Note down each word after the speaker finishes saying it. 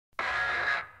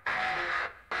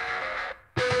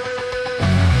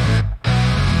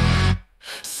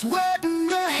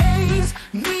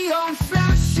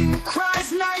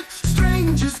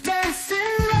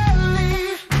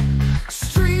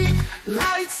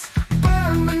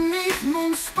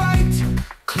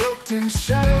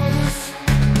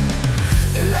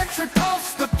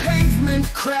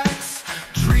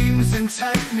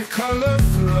color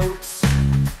floats.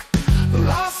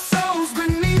 Lost souls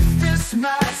beneath this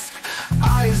mask,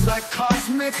 eyes like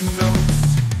cosmic notes.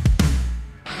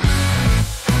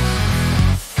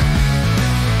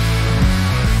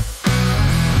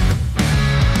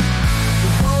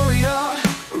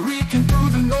 Reeking through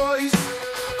the noise,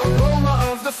 aroma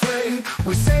of the flame.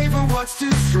 We savor what's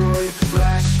destroyed.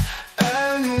 Flash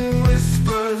and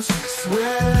whispers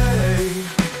sway.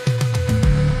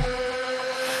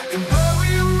 And where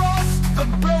we lost the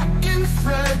broken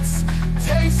threads,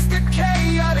 taste the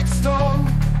chaotic storm.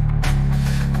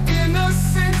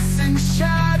 Innocence in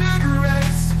shattered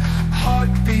reds,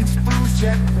 heartbeats bruised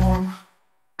yet warm.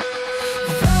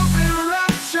 Velvet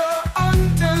rapture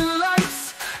under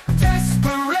lights,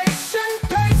 desperation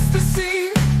paints the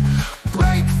scene.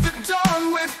 Break the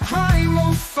dawn with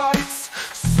primal fights,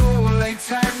 soul a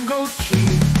tangled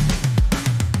key.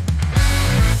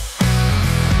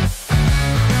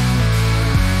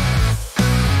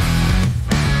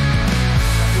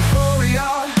 Euphoria,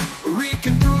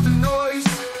 reeking through the noise,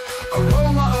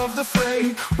 aroma of the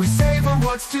flame. We savor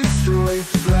what's destroyed.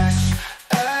 Flash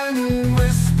and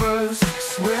whispers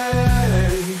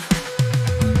sway.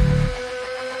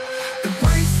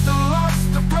 Embrace the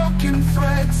lost, the broken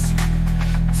threads,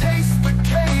 taste the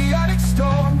chaotic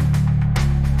storm.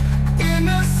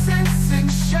 Innocence in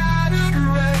shattered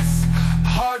reds,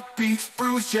 heartbeats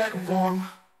bruised yet warm.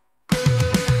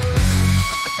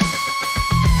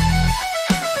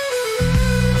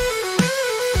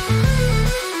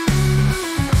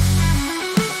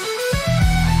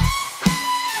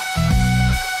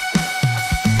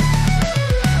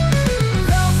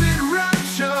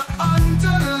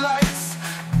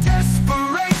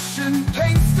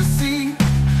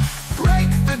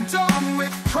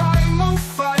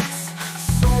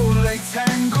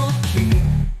 Tangled key.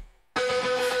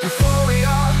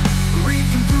 Euphoria,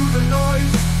 reeking through the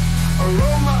noise,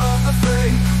 aroma of the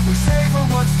flame. We savor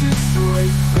what's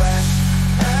destroyed. Flash